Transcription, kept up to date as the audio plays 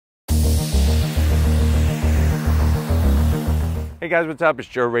Hey guys, what's up? It's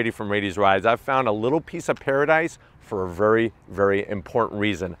Joe Rady from Rady's Rides. I've found a little piece of paradise for a very, very important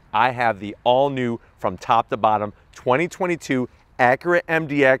reason. I have the all-new, from top to bottom, 2022 Acura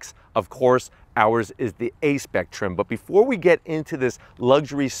MDX. Of course, ours is the A-Spec trim. But before we get into this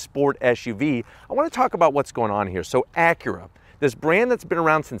luxury sport SUV, I want to talk about what's going on here. So Acura, this brand that's been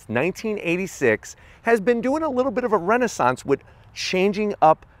around since 1986, has been doing a little bit of a renaissance with changing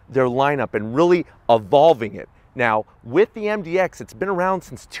up their lineup and really evolving it. Now, with the MDX, it's been around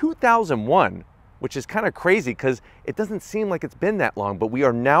since 2001, which is kind of crazy because it doesn't seem like it's been that long, but we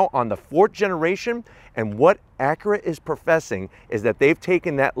are now on the 4th generation, and what Acura is professing is that they've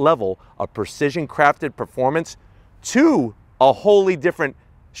taken that level of precision crafted performance to a wholly different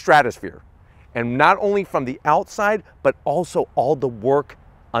stratosphere. And not only from the outside, but also all the work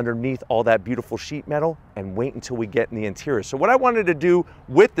underneath all that beautiful sheet metal, and wait until we get in the interior. So what I wanted to do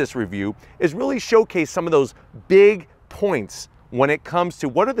with this review is really showcase some of those big points when it comes to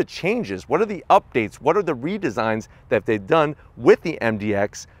what are the changes, what are the updates, what are the redesigns that they've done with the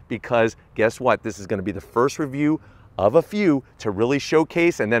MDX, because guess what? This is going to be the first review of a few to really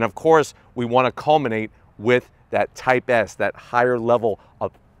showcase, and then of course we want to culminate with that Type S, that higher level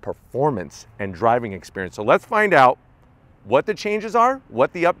of performance and driving experience. So let's find out what the changes are,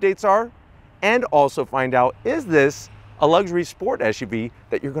 what the updates are, and also find out, is this a luxury sport SUV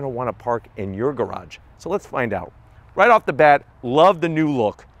that you're going to want to park in your garage? So let's find out. Right off the bat, love the new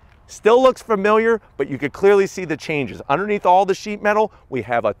look. Still looks familiar, but you could clearly see the changes. Underneath all the sheet metal, we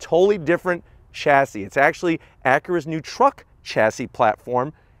have a totally different chassis. It's actually Acura's new truck chassis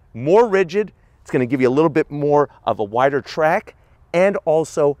platform, more rigid. It's going to give you a little bit more of a wider track and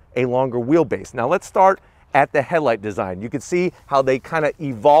also a longer wheelbase. Now let's start at the headlight design. You can see how they kind of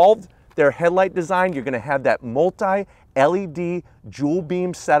evolved their headlight design. You're going to have that multi-LED dual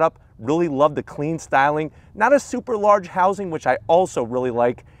beam setup. Really love the clean styling. Not a super large housing, which I also really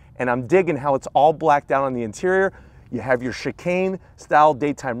like, and I'm digging how it's all blacked out on the interior. You have your chicane style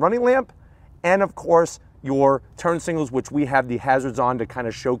daytime running lamp, and of course your turn signals, which we have the hazards on to kind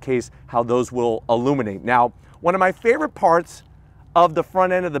of showcase how those will illuminate. Now, one of my favorite parts of the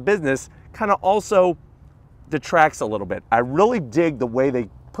front end of the business kind of also detracts a little bit. I really dig the way they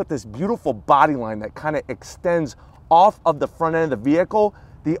put this beautiful body line that kind of extends off of the front end of the vehicle.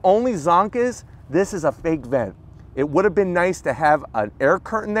 The only zonk is this is a fake vent. It would have been nice to have an air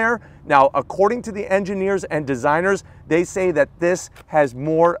curtain there. Now, according to the engineers and designers, they say that this has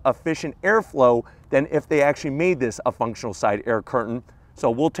more efficient airflow than if they actually made this a functional side air curtain.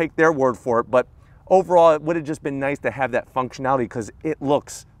 So we'll take their word for it, but overall it would have just been nice to have that functionality because it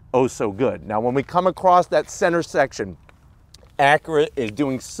looks oh so good. Now when we come across that center section, Acura is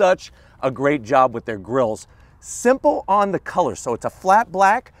doing such a great job with their grills. Simple on the color, so it's a flat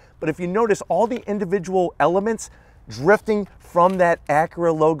black, but if you notice all the individual elements drifting from that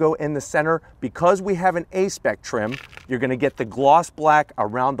Acura logo in the center, because we have an A-Spec trim, you're going to get the gloss black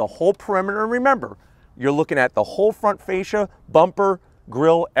around the whole perimeter. And remember, you're looking at the whole front fascia, bumper,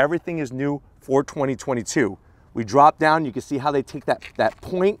 grille, everything is new for 2022. We drop down, you can see how they take that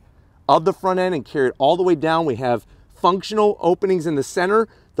point of the front end and carry it all the way down. We have functional openings in the center.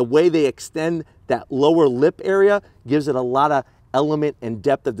 The way they extend that lower lip area gives it a lot of element and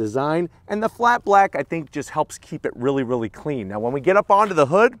depth of design. And the flat black, I think, just helps keep it really, really clean. Now, when we get up onto the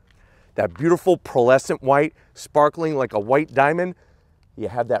hood, that beautiful pearlescent white, sparkling like a white diamond, you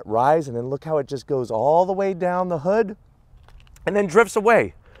have that rise, and then look how it just goes all the way down the hood and then drifts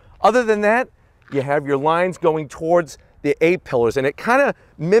away. Other than that, you have your lines going towards the A-pillars, and it kind of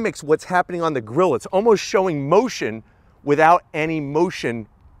mimics what's happening on the grille. It's almost showing motion without any motion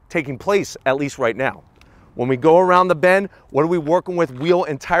taking place, at least right now. When we go around the bend, what are we working with? Wheel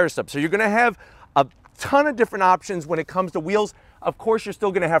and tire step. So you're going to have a ton of different options when it comes to wheels. Of course, you're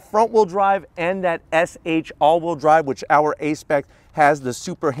still going to have front wheel drive and that SH all-wheel drive, which our A-Spec has the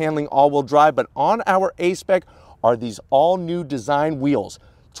super handling all-wheel drive. But on our A-Spec are these all new design wheels.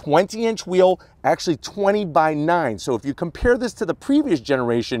 20-inch wheel, actually 20 by 9. So if you compare this to the previous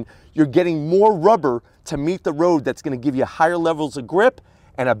generation, you're getting more rubber to meet the road. That's going to give you higher levels of grip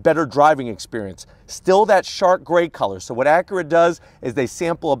and a better driving experience. Still that shark gray color. So what Acura does is they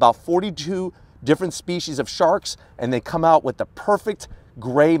sample about 42 different species of sharks, and they come out with the perfect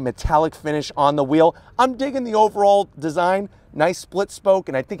gray metallic finish on the wheel. I'm digging the overall design. Nice split spoke,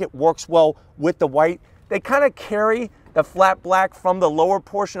 and I think it works well with the white. They kind of carry the flat black from the lower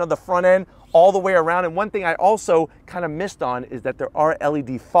portion of the front end all the way around. And one thing I also kind of missed on is that there are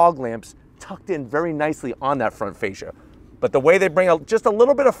LED fog lamps tucked in very nicely on that front fascia. But the way they bring just a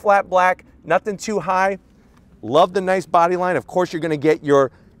little bit of flat black, nothing too high. Love the nice body line. Of course, you're going to get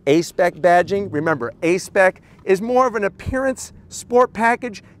your A-Spec badging. Remember, A-Spec is more of an appearance sport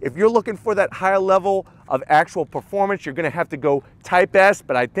package. If you're looking for that higher level of actual performance, you're gonna have to go Type S,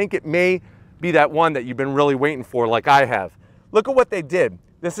 but I think it may be that one that you've been really waiting for, like I have. Look at what they did.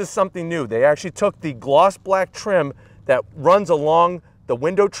 This is something new. They actually took the gloss black trim that runs along the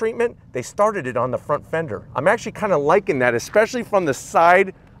window treatment. They started it on the front fender. I'm actually kind of liking that, especially from the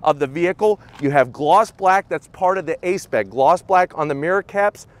side of the vehicle. You have gloss black, that's part of the A-Spec. Gloss black on the mirror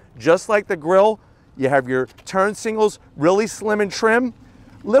caps, just like the grille. You have your turn signals, really slim and trim.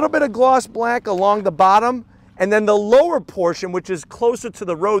 Little bit of gloss black along the bottom, and then the lower portion, which is closer to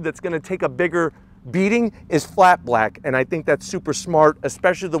the road, that's gonna take a bigger beating, is flat black. And I think that's super smart,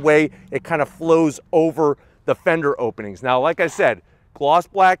 especially the way it kind of flows over the fender openings. Now, like I said, gloss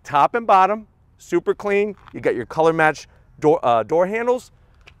black top and bottom, super clean. You got your color match door handles.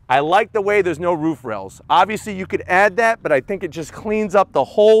 I like the way there's no roof rails. Obviously you could add that, but I think it just cleans up the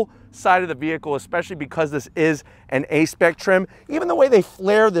whole side of the vehicle, especially because this is an A-Spec trim. Even the way they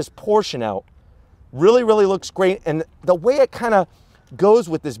flare this portion out really, really looks great. And the way it kind of goes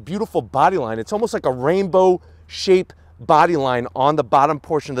with this beautiful body line, it's almost like a rainbow shape body line on the bottom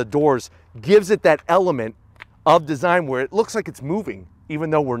portion of the doors, gives it that element of design where it looks like it's moving, even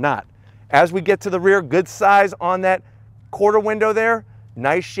though we're not. As we get to the rear, good size on that quarter window there,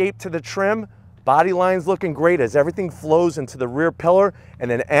 nice shape to the trim, body lines looking great as everything flows into the rear pillar.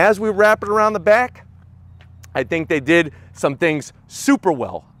 And then as we wrap it around the back, I think they did some things super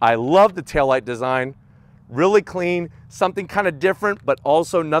well. I love the taillight design, really clean, something kind of different, but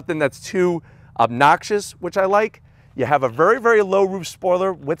also nothing that's too obnoxious, which I like. You have a very, very low roof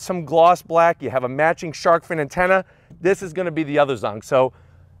spoiler with some gloss black. You have a matching shark fin antenna. This is gonna be the other zonk. So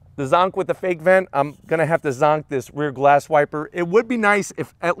the zonk with the fake vent, I'm gonna have to zonk this rear glass wiper. It would be nice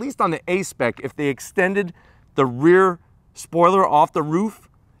if, at least on the A-Spec, if they extended the rear spoiler off the roof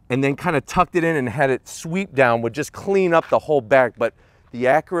and then kind of tucked it in and had it sweep down, would just clean up the whole back. But the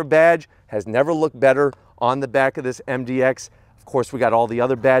Acura badge has never looked better on the back of this MDX. Of course, we got all the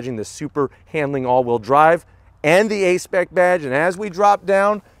other badging, the super handling all-wheel drive, and the A-Spec badge. And as we drop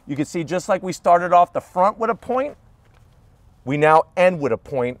down, you can see just like we started off the front with a point, we now end with a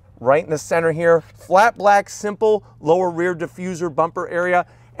point right in the center here. Flat black, simple, lower rear diffuser bumper area.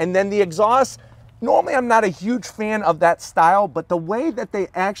 And then the exhaust, normally I'm not a huge fan of that style, but the way that they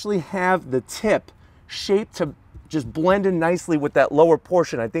actually have the tip shaped to just blend in nicely with that lower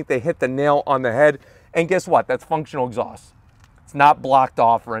portion, I think they hit the nail on the head. And guess what? That's functional exhaust. It's not blocked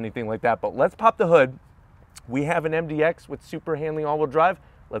off or anything like that, but let's pop the hood. We have an MDX with super handling all-wheel drive.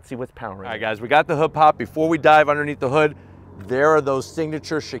 Let's see what's powering. All right, guys, we got the hood pop. Before we dive underneath the hood, there are those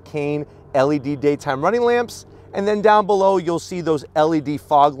signature chicane LED daytime running lamps. And then down below, you'll see those LED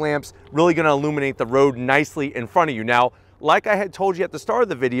fog lamps, really gonna illuminate the road nicely in front of you. Now, like I had told you at the start of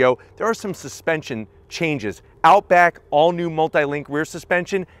the video, there are some suspension changes. Outback, all new multi-link rear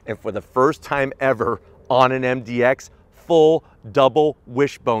suspension, and for the first time ever on an MDX, full double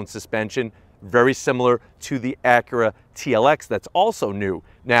wishbone suspension, very similar to the Acura TLX that's also new.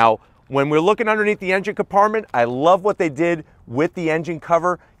 Now, when we're looking underneath the engine compartment, I love what they did with the engine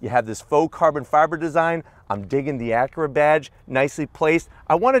cover. You have this faux carbon fiber design. I'm digging the Acura badge, nicely placed.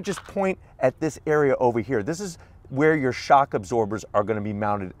 I want to just point at this area over here. This is where your shock absorbers are going to be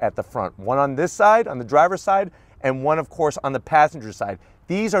mounted at the front. One on this side, on the driver's side, and one, of course, on the passenger side.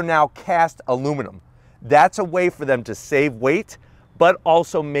 These are now cast aluminum. That's a way for them to save weight, but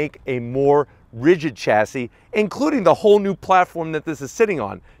also make a more rigid chassis, including the whole new platform that this is sitting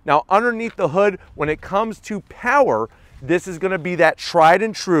on. Now, underneath the hood, when it comes to power, this is going to be that tried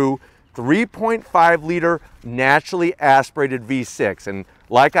and true 3.5 liter naturally aspirated V6. And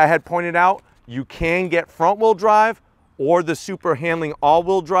like I had pointed out, you can get front wheel drive or the super handling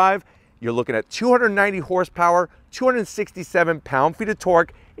all-wheel drive. You're looking at 290 horsepower, 267 pound-feet of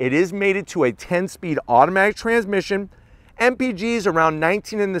torque. It is mated to a 10-speed automatic transmission. MPGs around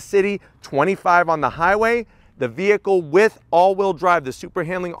 19 in the city, 25 on the highway. The vehicle with all-wheel drive, the super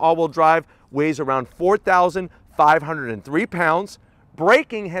handling all-wheel drive, weighs around 4,503 pounds.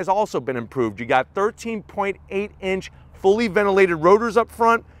 Braking has also been improved. You got 13.8-inch fully ventilated rotors up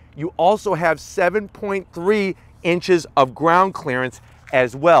front. You also have 7.3 inches of ground clearance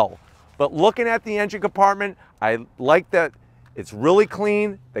as well. But looking at the engine compartment, I like that it's really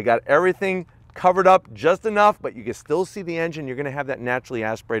clean. They got everything covered up just enough, but you can still see the engine. You're gonna have that naturally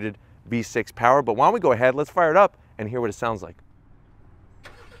aspirated V6 power. But why don't we go ahead, let's fire it up and hear what it sounds like.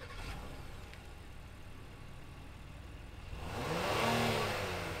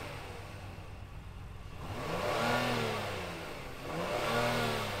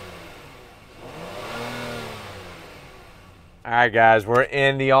 All All right, guys, we're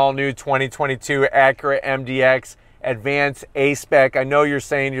in the all-new 2022 Acura MDX Advanced A-Spec. I know you're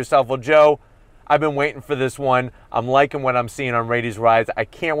saying to yourself, well, Joe, I've been waiting for this one. I'm liking what I'm seeing on Rady's Rides. I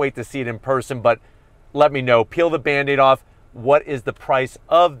can't wait to see it in person, but let me know. Peel the Band-Aid off. What is the price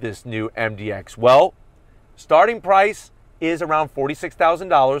of this new MDX? Well, starting price is around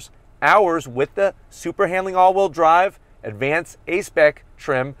 $46,000. Ours, with the super handling all-wheel drive, Advanced A-Spec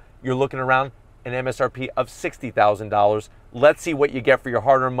trim, you're looking around an MSRP of $60,000. Let's see what you get for your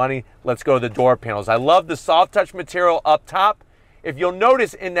hard-earned money. Let's go to the door panels. I love the soft touch material up top. If you'll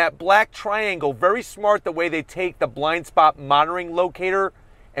notice in that black triangle, very smart the way they take the blind spot monitoring locator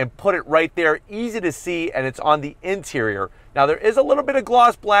and put it right there. Easy to see, and it's on the interior. Now, there is a little bit of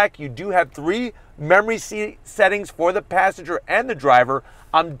gloss black. You do have 3 memory seat settings for the passenger and the driver.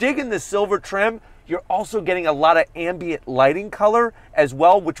 I'm digging the silver trim. You're also getting a lot of ambient lighting color as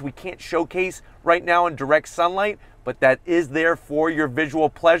well, which we can't showcase right now in direct sunlight, but that is there for your visual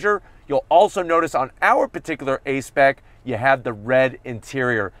pleasure. You'll also notice on our particular A-Spec, you have the red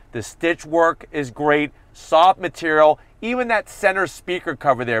interior. The stitch work is great, soft material, even that center speaker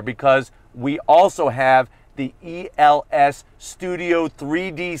cover there, because we also have the ELS Studio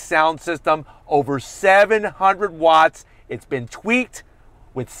 3D sound system, over 700 watts. It's been tweaked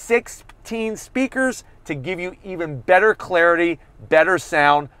with 16 speakers to give you even better clarity, better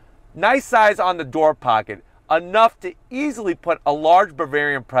sound. Nice size on the door pocket, enough to easily put a large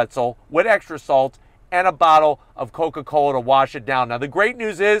Bavarian pretzel with extra salt and a bottle of Coca-Cola to wash it down. Now, the great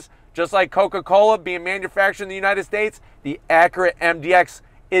news is, just like Coca-Cola being manufactured in the United States, the Acura MDX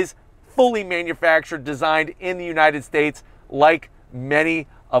is fully manufactured, designed in the United States, like many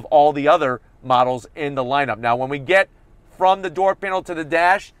of all the other models in the lineup. Now, when we get from the door panel to the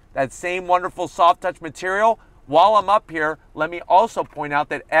dash, that same wonderful soft touch material. While I'm up here, let me also point out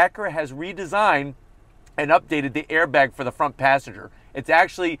that Acura has redesigned and updated the airbag for the front passenger. It's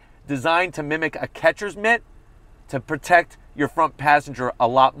actually designed to mimic a catcher's mitt to protect your front passenger a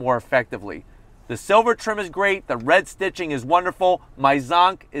lot more effectively. The silver trim is great. The red stitching is wonderful. My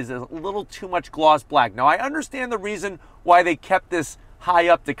zonk is a little too much gloss black. Now, I understand the reason why they kept this high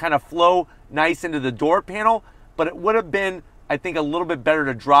up to kind of flow nice into the door panel, but it would have been, I think, a little bit better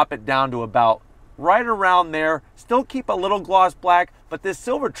to drop it down to about right around there. Still keep a little gloss black, but this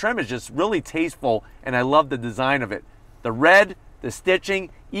silver trim is just really tasteful, and I love the design of it. The red, the stitching,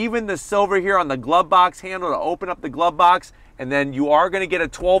 even the silver here on the glove box handle to open up the glove box, and then you are going to get a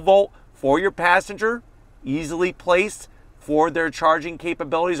 12-volt for your passenger, easily placed for their charging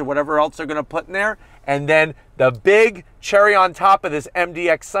capabilities or whatever else they're going to put in there. And then the big cherry on top of this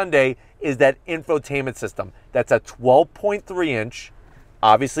MDX Sundae is that infotainment system. That's a 12.3-inch,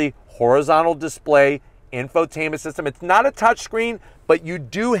 obviously horizontal display infotainment system. It's not a touchscreen, but you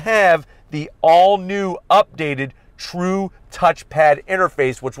do have the all-new updated true touchpad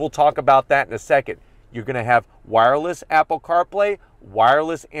interface, which we'll talk about that in a second. You're going to have wireless Apple CarPlay,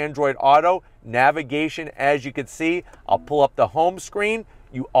 wireless Android Auto, navigation, as you can see. I'll pull up the home screen.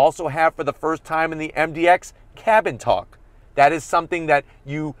 You also have, for the first time in the MDX, cabin talk. That is something that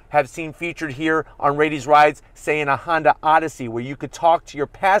you have seen featured here on Rady's Rides, say in a Honda Odyssey, where you could talk to your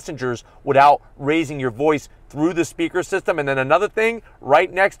passengers without raising your voice through the speaker system. And then another thing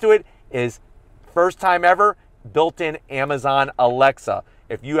right next to it is, first time ever, built-in Amazon Alexa.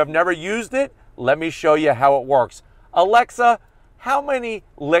 If you have never used it, let me show you how it works. Alexa, how many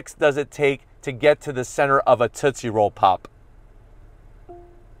licks does it take to get to the center of a Tootsie Roll Pop?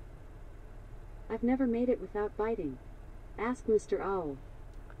 I've never made it without biting. Ask Mr. O.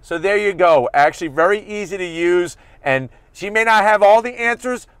 So there you go. Actually very easy to use, and she may not have all the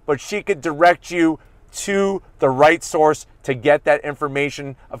answers, but she could direct you to the right source to get that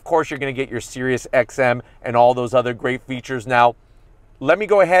information. Of course, you're going to get your Sirius XM and all those other great features. Now, let me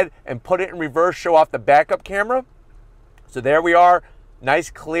go ahead and put it in reverse, show off the backup camera. So there we are, nice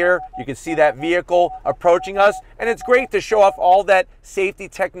clear. You can see that vehicle approaching us, and it's great to show off all that safety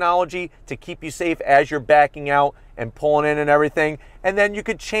technology to keep you safe as you're backing out and pulling in and everything. And then you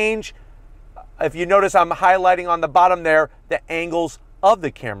could change, if you notice I'm highlighting on the bottom there, the angles of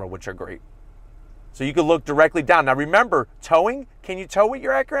the camera, which are great. So you can look directly down. Now remember, towing, can you tow with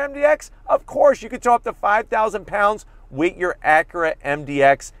your Acura MDX? Of course, you can tow up to 5,000 pounds with your Acura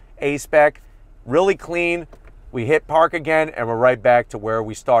MDX A-Spec. Really clean. We hit park again, and we're right back to where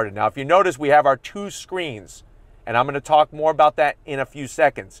we started. Now, if you notice, we have our 2 screens, and I'm going to talk more about that in a few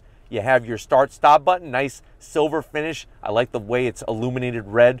seconds. You have your start-stop button, nice silver finish. I like the way it's illuminated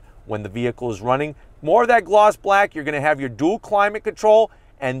red when the vehicle is running. More of that gloss black. You're going to have your dual climate control,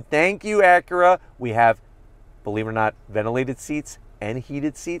 and thank you, Acura. We have, believe it or not, ventilated seats and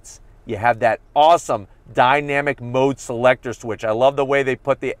heated seats. You have that awesome dynamic mode selector switch. I love the way they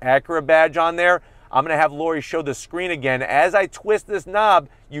put the Acura badge on there. I'm gonna have Lori show the screen again. As I twist this knob,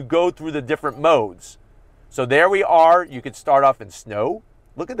 you go through the different modes. So there we are. You could start off in snow.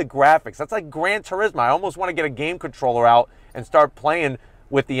 Look at the graphics. That's like Gran Turismo. I almost want to get a game controller out and start playing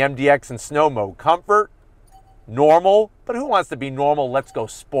with the MDX in snow mode. Comfort, normal, but who wants to be normal? Let's go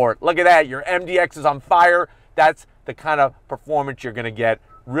sport. Look at that. Your MDX is on fire. That's the kind of performance you're going to get.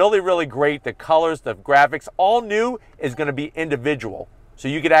 Really, really great. The colors, the graphics, all new is going to be individual. So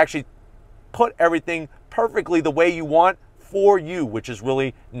you could actually put everything perfectly the way you want for you, which is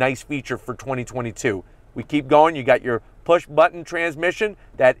really nice feature for 2022. We keep going. You got your push button transmission.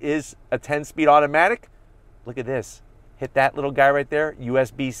 That is a 10-speed automatic. Look at this. Hit that little guy right there,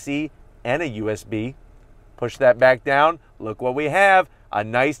 USB-C and a USB. Push that back down. Look what we have, a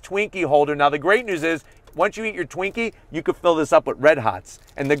nice Twinkie holder. Now the great news is, once you eat your Twinkie, you could fill this up with Red Hots.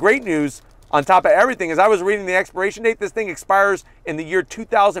 And the great news, on top of everything, is I was reading the expiration date. This thing expires in the year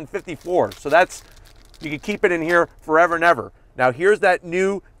 2054. So that's, you can keep it in here forever and ever. Now here's that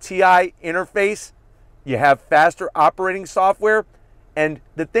new TI interface. You have faster operating software. And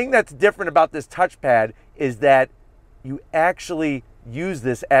the thing that's different about this touchpad is that you actually use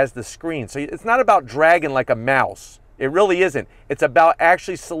this as the screen. So it's not about dragging like a mouse. It really isn't. It's about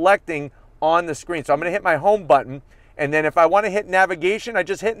actually selecting on the screen. So I'm gonna hit my home button, and then if I wanna hit navigation, I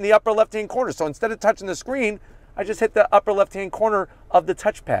just hit in the upper left-hand corner. So instead of touching the screen, I just hit the upper left-hand corner of the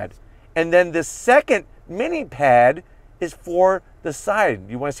touchpad. And then the second mini pad is for the side.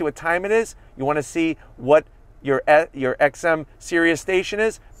 You wanna see what time it is? You wanna see what your XM Sirius station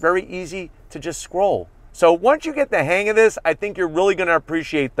is? Very easy to just scroll. So once you get the hang of this, I think you're really gonna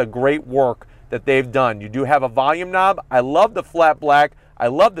appreciate the great work that they've done. You do have a volume knob. I love the flat black. I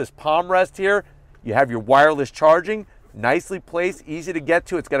love this palm rest here. You have your wireless charging, nicely placed, easy to get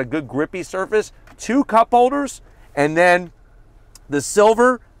to. It's got a good grippy surface. 2 cup holders, and then the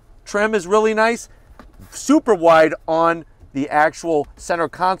silver trim is really nice. Super wide on the actual center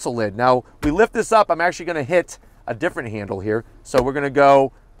console lid. Now, we lift this up. I'm actually gonna hit a different handle here. So we're gonna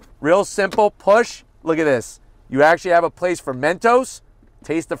go real simple, push. Look at this. You actually have a place for Mentos,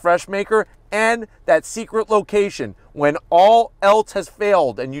 Taste the Fresh Maker, and that secret location. When all else has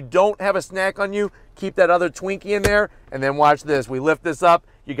failed and you don't have a snack on you, keep that other Twinkie in there, and then watch this. We lift this up.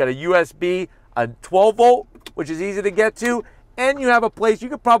 You got a USB, a 12 volt, which is easy to get to, and you have a place, you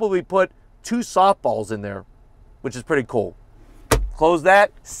could probably put 2 softballs in there, which is pretty cool. Close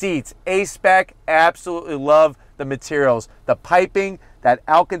that. Seats, A-Spec, absolutely love the materials. The piping, that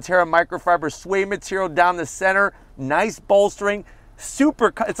Alcantara microfiber suede material down the center, nice bolstering,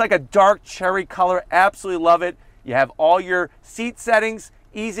 super, it's like a dark cherry color, absolutely love it. You have all your seat settings,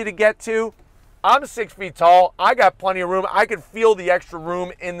 easy to get to. I'm 6 feet tall, I got plenty of room. I could feel the extra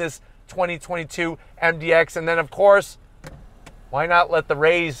room in this 2022 MDX. And then of course, why not let the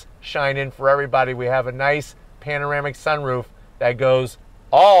rays shine in for everybody? We have a nice panoramic sunroof that goes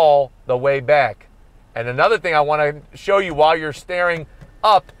all the way back. And another thing I want to show you while you're staring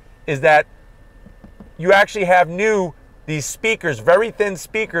up is that you actually have these speakers, very thin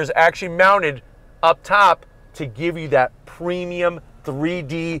speakers, actually mounted up top to give you that premium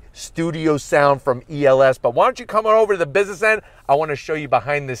 3D studio sound from ELS. But why don't you come on over to the business end? I want to show you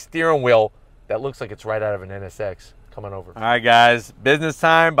behind this steering wheel that looks like it's right out of an NSX. Come on over. All right, guys, business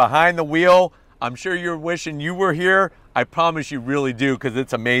time, behind the wheel. I'm sure you're wishing you were here. I promise you really do, because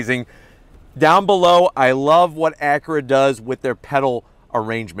it's amazing. Down below, I love what Acura does with their pedal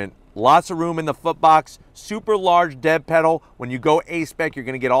arrangement. Lots of room in the foot box, super large dead pedal. When you go A-Spec, you're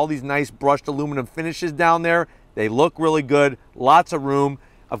gonna get all these nice brushed aluminum finishes down there. They look really good, lots of room.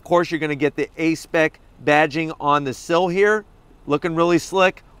 Of course, you're gonna get the A-Spec badging on the sill here, looking really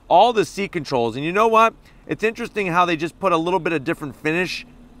slick. All the seat controls, and you know what? It's interesting how they just put a little bit of different finish,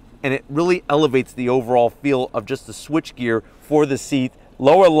 and it really elevates the overall feel of just the switchgear for the seat.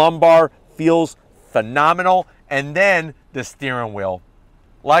 Lower lumbar feels phenomenal. And then the steering wheel.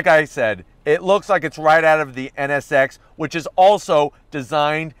 Like I said, it looks like it's right out of the NSX, which is also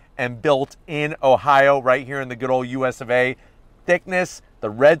designed and built in Ohio, right here in the good old US of A. Thickness,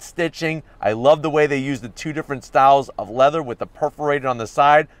 the red stitching. I love the way they use the 2 different styles of leather with the perforated on the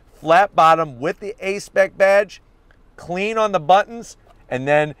side. Flat bottom with the A-Spec badge. Clean on the buttons. And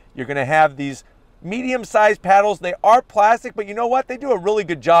then you're gonna have these medium-sized paddles. They are plastic, but you know what? They do a really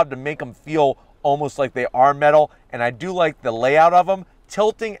good job to make them feel almost like they are metal. And I do like the layout of them.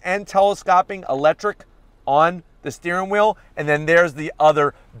 Tilting and telescoping electric on the steering wheel. And then there's the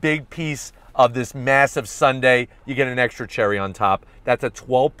other big piece of this massive sundae. You get an extra cherry on top. That's a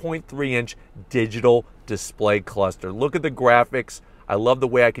 12.3-inch digital display cluster. Look at the graphics. I love the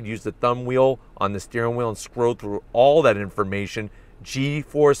way I could use the thumb wheel on the steering wheel and scroll through all that information.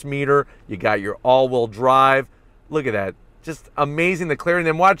 G-force meter, you got your all-wheel drive. Look at that, just amazing, the clarity. And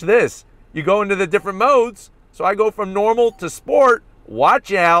then watch this, you go into the different modes. So I go from normal to sport.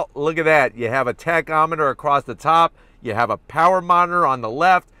 Watch out, look at that. You have a tachometer across the top. You have a power monitor on the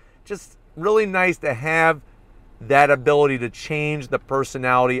left. Just really nice to have that ability to change the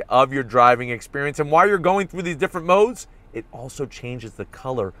personality of your driving experience. And while you're going through these different modes, it also changes the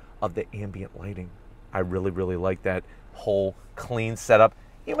color of the ambient lighting. I really, really like that whole clean setup.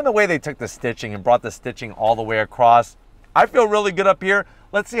 Even the way they took the stitching and brought the stitching all the way across. I feel really good up here.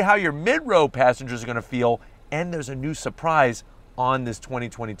 Let's see how your mid-row passengers are gonna feel. And there's a new surprise on this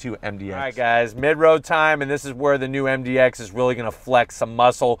 2022 MDX. All right guys, mid-row time, and this is where the new MDX is really gonna flex some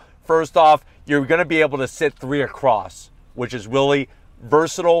muscle. First off, you're gonna be able to sit 3 across, which is really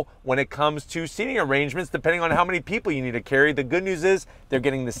versatile when it comes to seating arrangements, depending on how many people you need to carry. The good news is they're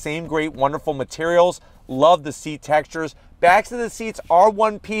getting the same great, wonderful materials. Love the seat textures. Backs of the seats are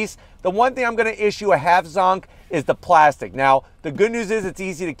one piece. The one thing I'm gonna issue a half zonk is the plastic. Now, the good news is it's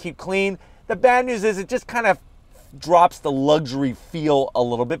easy to keep clean. The bad news is it just kind of drops the luxury feel a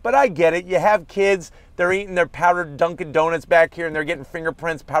little bit, but I get it. You have kids, they're eating their powdered Dunkin' Donuts back here and they're getting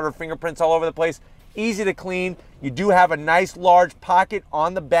fingerprints, powdered fingerprints all over the place. Easy to clean. You do have a nice large pocket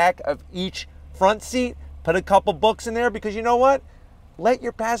on the back of each front seat. Put a couple books in there because you know what? Let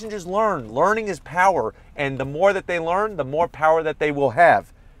your passengers learn. Learning is power, and the more that they learn, the more power that they will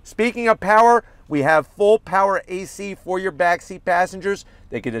have. Speaking of power, we have full power AC for your backseat passengers.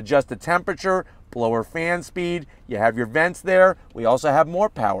 They can adjust the temperature, blower fan speed. You have your vents there. We also have more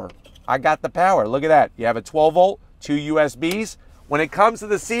power. I got the power. Look at that. You have a 12 volt, 2 USBs. When it comes to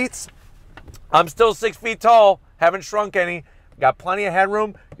the seats, I'm still 6 feet tall, haven't shrunk any. Got plenty of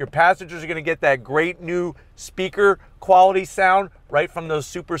headroom. Your passengers are gonna get that great new speaker quality sound right from those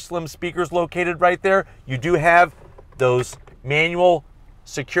super slim speakers located right there. You do have those manual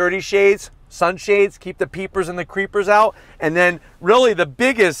security shades, sunshades, keep the peepers and the creepers out. And then really the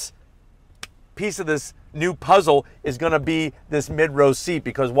biggest piece of this new puzzle is gonna be this mid-row seat,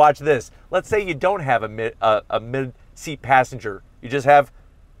 because watch this. Let's say you don't have a mid-seat passenger. You just have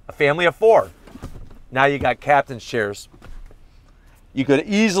a family of 4. Now you got captain's chairs. You could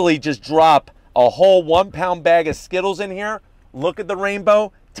easily just drop a whole 1-pound bag of Skittles in here, look at the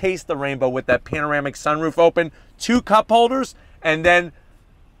rainbow, taste the rainbow with that panoramic sunroof open, 2 cup holders, and then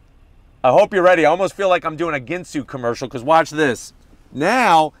I hope you're ready. I almost feel like I'm doing a Ginsu commercial, because watch this.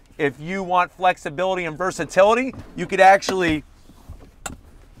 Now, if you want flexibility and versatility, you could actually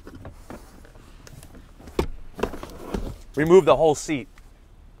remove the whole seat.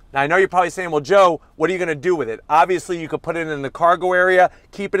 Now, I know you're probably saying, well, Joe, what are you gonna do with it? Obviously, you could put it in the cargo area,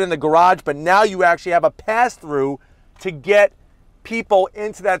 keep it in the garage, but now you actually have a pass-through to get people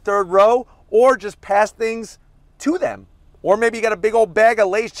into that 3rd row, or just pass things to them. Or maybe you got a big old bag of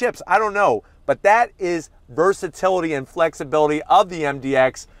Lay's chips, I don't know. But that is versatility and flexibility of the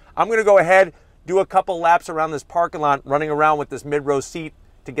MDX. I'm gonna go ahead, do a couple laps around this parking lot, running around with this mid-row seat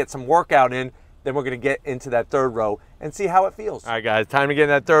to get some workout in. Then we're gonna get into that 3rd row and see how it feels. All right guys, time to get in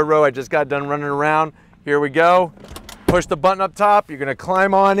that 3rd row. I just got done running around. Here we go. Push the button up top, you're gonna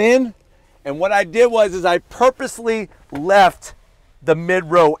climb on in. And what I did was I purposely left the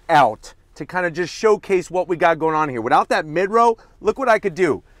mid-row out to kind of just showcase what we got going on here. Without that mid-row, look what I could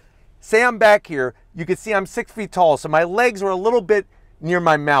do. Say I'm back here, you can see I'm 6 feet tall, so my legs are a little bit near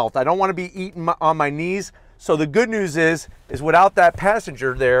my mouth. I don't wanna be eating on my knees. So the good news is without that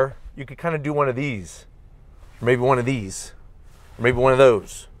passenger there, you could kind of do one of these, or maybe one of these, or maybe one of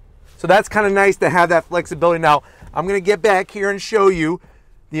those. So that's kind of nice to have that flexibility. Now, I'm gonna get back here and show you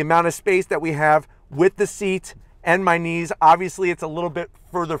the amount of space that we have with the seat and my knees. Obviously, it's a little bit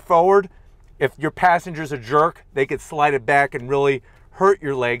further forward. If your passenger's a jerk, they could slide it back and really hurt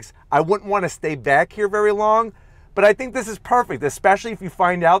your legs. I wouldn't want to stay back here very long, but I think this is perfect, especially if you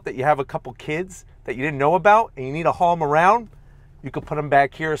find out that you have a couple kids that you didn't know about and you need to haul them around. You could put them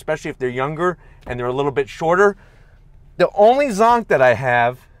back here, especially if they're younger and they're a little bit shorter. The only zonk that I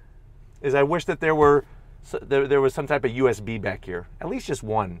have is I wish that there was some type of USB back here, at least just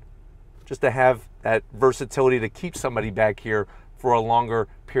one, just to have that versatility to keep somebody back here for a longer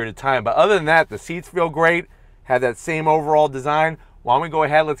period of time. But other than that, the seats feel great, have that same overall design. Why don't we go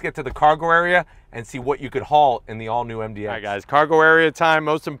ahead, let's get to the cargo area and see what you could haul in the all-new MDX. All right, guys, cargo area time,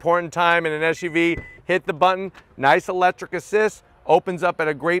 most important time in an SUV. Hit the button, nice electric assist, opens up at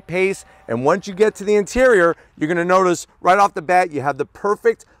a great pace. And once you get to the interior, you're gonna notice right off the bat, you have the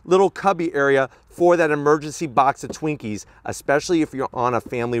perfect little cubby area for that emergency box of Twinkies, especially if you're on a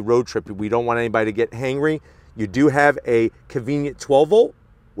family road trip. We don't want anybody to get hangry. You do have a convenient 12 volt,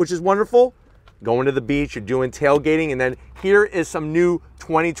 which is wonderful. Going to the beach, you're doing tailgating, and then here is some new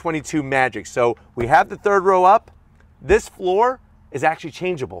 2022 magic. So we have the third row up. This floor is actually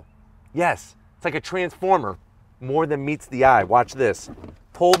changeable. Yes, it's like a transformer, more than meets the eye. Watch this.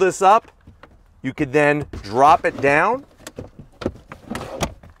 Pull this up, you could then drop it down,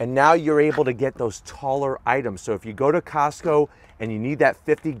 and now you're able to get those taller items. So if you go to Costco and you need that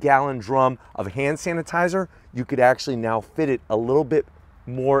 50-gallon drum of hand sanitizer, you could actually now fit it a little bit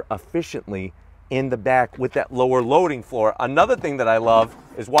more efficiently in the back with that lower loading floor. Another thing that I love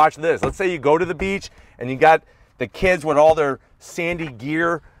is, watch this. Let's say you go to the beach and you got the kids with all their sandy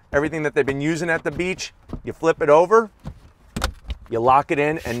gear, everything that they've been using at the beach. You flip it over, you lock it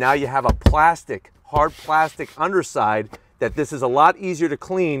in, and now you have a plastic, hard plastic underside that this is a lot easier to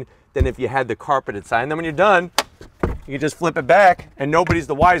clean than if you had the carpeted side. And then when you're done, you just flip it back and nobody's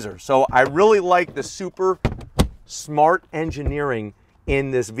the wiser. So I really like the super smart engineering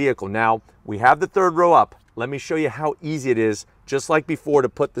in this vehicle. Now, we have the third row up. Let me show you how easy it is. Just like before, to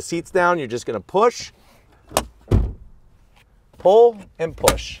put the seats down, you're just gonna push, pull, and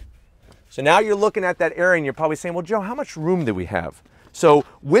push. So now you're looking at that area and you're probably saying, well, Joe, how much room do we have? So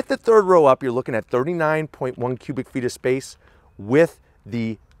with the third row up, you're looking at 39.1 cubic feet of space. With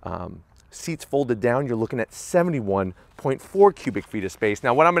the seats folded down, you're looking at 71.4 cubic feet of space.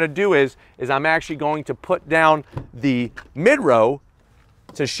 Now what I'm gonna do is I'm actually going to put down the mid row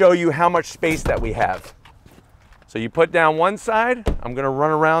to show you how much space that we have. So you put down one side, I'm gonna run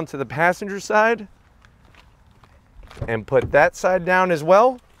around to the passenger side and put that side down as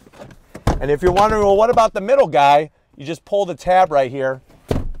well. And if you're wondering, well, what about the middle guy? You just pull the tab right here,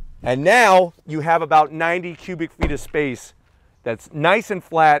 and now you have about 90 cubic feet of space that's nice and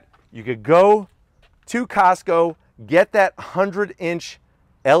flat. You could go to Costco, get that 100-inch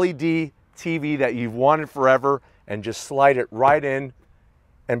LED TV that you've wanted forever, and just slide it right in.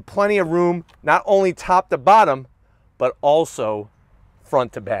 And plenty of room, not only top to bottom, but also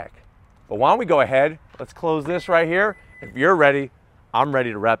front to back. But why don't we go ahead, let's close this right here. If you're ready, I'm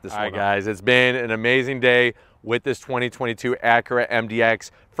ready to wrap this one up. All right, guys, it's been an amazing day with this 2022 Acura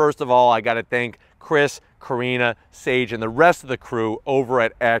MDX. First of all, I gotta thank Chris, Karina, Sage, and the rest of the crew over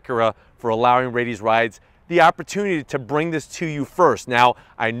at Acura for allowing Rady's Rides the opportunity to bring this to you first. Now,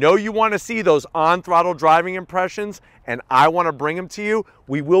 I know you want to see those on-throttle driving impressions, and I want to bring them to you.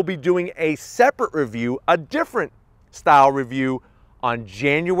 We will be doing a separate review, a different style review, on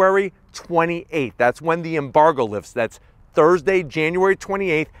January 28th. That's when the embargo lifts. That's Thursday, January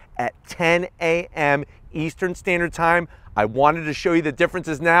 28th at 10 a.m. Eastern Standard Time. I wanted to show you the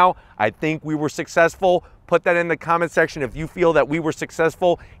differences now. I think we were successful. Put that in the comment section if you feel that we were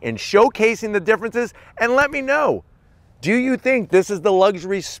successful in showcasing the differences, and let me know. Do you think this is the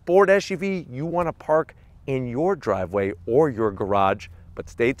luxury sport SUV you want to park in your driveway or your garage? But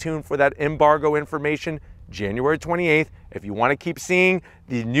stay tuned for that embargo information January 28th. If you want to keep seeing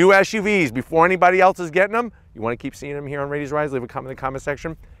the new SUVs before anybody else is getting them, you want to keep seeing them here on Rady's Rides, leave a comment in the comment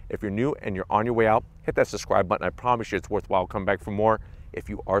section. If you're new and you're on your way out, hit that subscribe button. I promise you it's worthwhile. Come back for more. If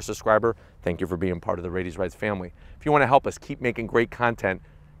you are a subscriber, thank you for being part of the Rady's Rides family. If you want to help us keep making great content,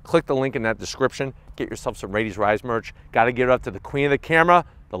 click the link in that description. Get yourself some Rady's Rides merch. Got to give it up to the queen of the camera,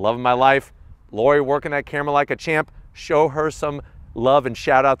 the love of my life, Lori, working that camera like a champ. Show her some love and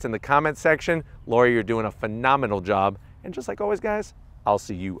shout outs in the comment section. Lori, you're doing a phenomenal job. And just like always, guys, I'll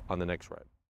see you on the next ride.